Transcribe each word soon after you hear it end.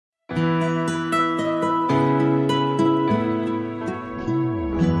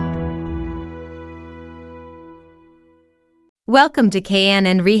Welcome to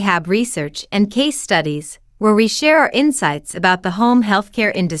K&N Rehab Research and Case Studies, where we share our insights about the home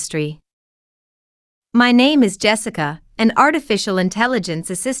healthcare industry. My name is Jessica, an artificial intelligence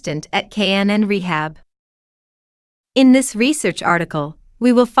assistant at K&N Rehab. In this research article,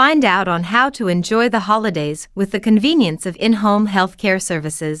 we will find out on how to enjoy the holidays with the convenience of in-home healthcare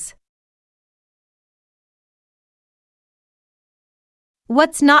services.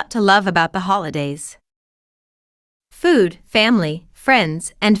 What's not to love about the holidays? Food, family,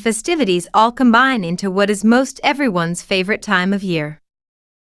 friends, and festivities all combine into what is most everyone's favorite time of year.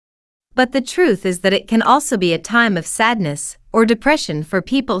 But the truth is that it can also be a time of sadness or depression for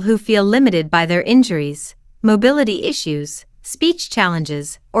people who feel limited by their injuries, mobility issues, speech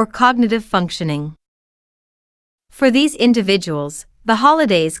challenges, or cognitive functioning. For these individuals, the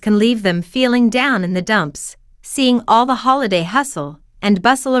holidays can leave them feeling down in the dumps, seeing all the holiday hustle and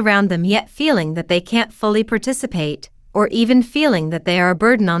bustle around them yet feeling that they can't fully participate, or even feeling that they are a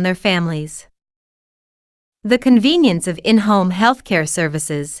burden on their families. The convenience of in-home healthcare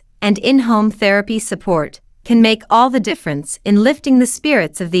services and in-home therapy support can make all the difference in lifting the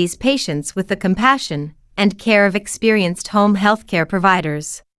spirits of these patients with the compassion and care of experienced home healthcare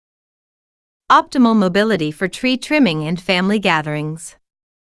providers. Optimal mobility for tree trimming and family gatherings.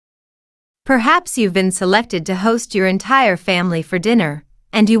 Perhaps you've been selected to host your entire family for dinner,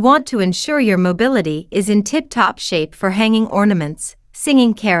 and you want to ensure your mobility is in tip-top shape for hanging ornaments,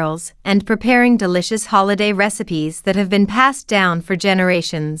 singing carols, and preparing delicious holiday recipes that have been passed down for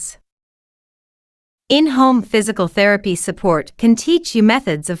generations. In-home physical therapy support can teach you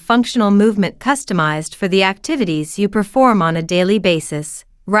methods of functional movement customized for the activities you perform on a daily basis,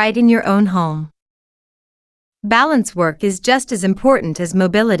 right in your own home. Balance work is just as important as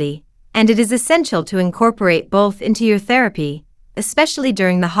mobility, and it is essential to incorporate both into your therapy, especially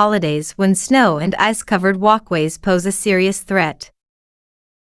during the holidays when snow and ice-covered walkways pose a serious threat.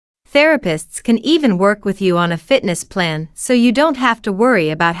 Therapists can even work with you on a fitness plan so you don't have to worry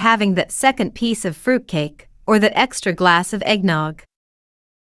about having that second piece of fruitcake or that extra glass of eggnog.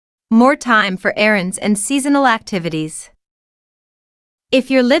 More time for errands and seasonal activities. If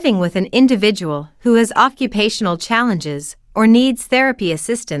you're living with an individual who has occupational challenges or needs therapy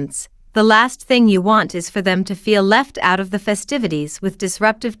assistance, the last thing you want is for them to feel left out of the festivities with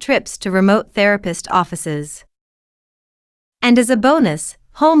disruptive trips to remote therapist offices. And as a bonus,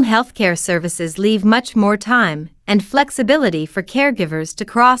 home healthcare services leave much more time and flexibility for caregivers to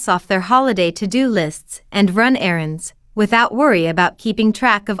cross off their holiday to-do lists and run errands without worry about keeping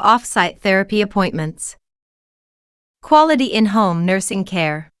track of off-site therapy appointments. Quality in-home nursing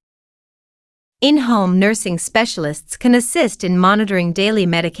care. In-home nursing specialists can assist in monitoring daily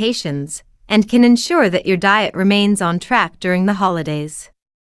medications and can ensure that your diet remains on track during the holidays.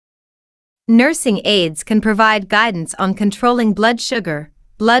 Nursing aides can provide guidance on controlling blood sugar,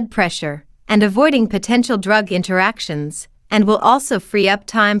 blood pressure, and avoiding potential drug interactions, and will also free up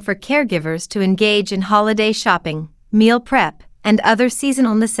time for caregivers to engage in holiday shopping, meal prep, and other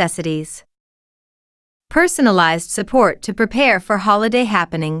seasonal necessities. Personalized support to prepare for holiday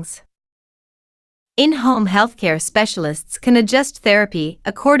happenings. In-home healthcare specialists can adjust therapy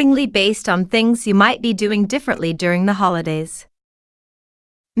accordingly based on things you might be doing differently during the holidays.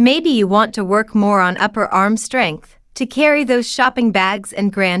 Maybe you want to work more on upper arm strength to carry those shopping bags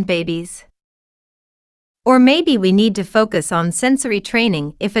and grandbabies. Or maybe we need to focus on sensory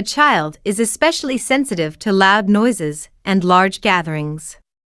training if a child is especially sensitive to loud noises and large gatherings.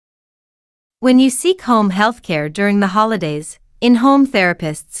 When you seek home healthcare during the holidays, in-home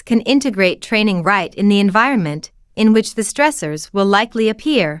therapists can integrate training right in the environment in which the stressors will likely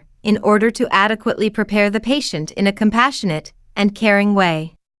appear in order to adequately prepare the patient in a compassionate and caring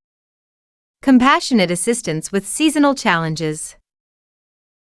way. Compassionate assistance with seasonal challenges.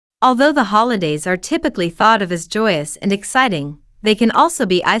 Although the holidays are typically thought of as joyous and exciting, they can also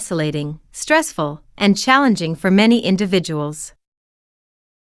be isolating, stressful, and challenging for many individuals.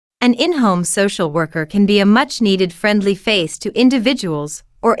 An in-home social worker can be a much-needed friendly face to individuals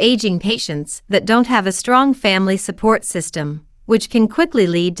or aging patients that don't have a strong family support system, which can quickly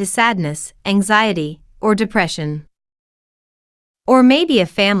lead to sadness, anxiety, or depression. Or maybe a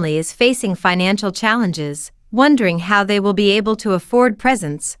family is facing financial challenges, wondering how they will be able to afford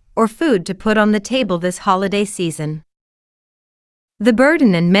presents or food to put on the table this holiday season. The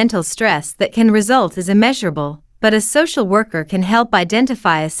burden and mental stress that can result is immeasurable, but a social worker can help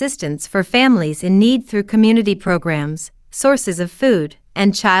identify assistance for families in need through community programs, sources of food,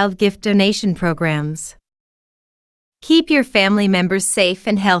 and child gift donation programs. Keep your family members safe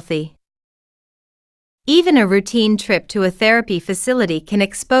and healthy. Even a routine trip to a therapy facility can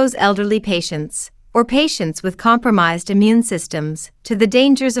expose elderly patients, or patients with compromised immune systems, to the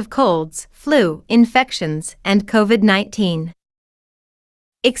dangers of colds, flu, infections, and COVID-19.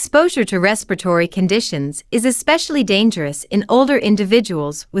 Exposure to respiratory conditions is especially dangerous in older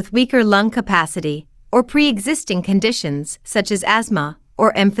individuals with weaker lung capacity or pre-existing conditions such as asthma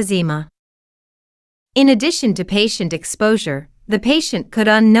or emphysema. In addition to patient exposure, the patient could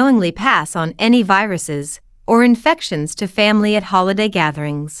unknowingly pass on any viruses or infections to family at holiday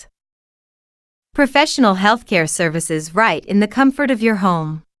gatherings. Professional healthcare services right in the comfort of your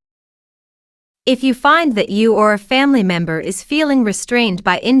home. If you find that you or a family member is feeling restrained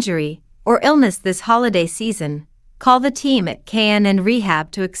by injury or illness this holiday season, call the team at K&N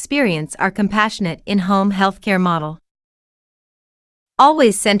Rehab to experience our compassionate in-home healthcare model.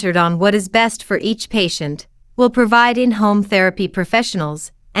 Always centered on what is best for each patient, we'll provide in-home therapy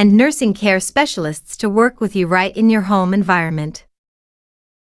professionals and nursing care specialists to work with you right in your home environment,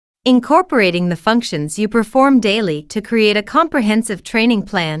 incorporating the functions you perform daily to create a comprehensive training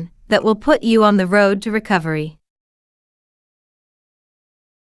plan that will put you on the road to recovery.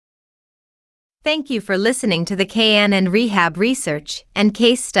 Thank you for listening to the K&N Rehab research and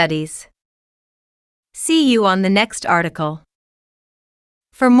case studies. See you on the next article.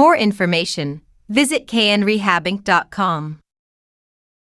 For more information, visit knrehabinc.com.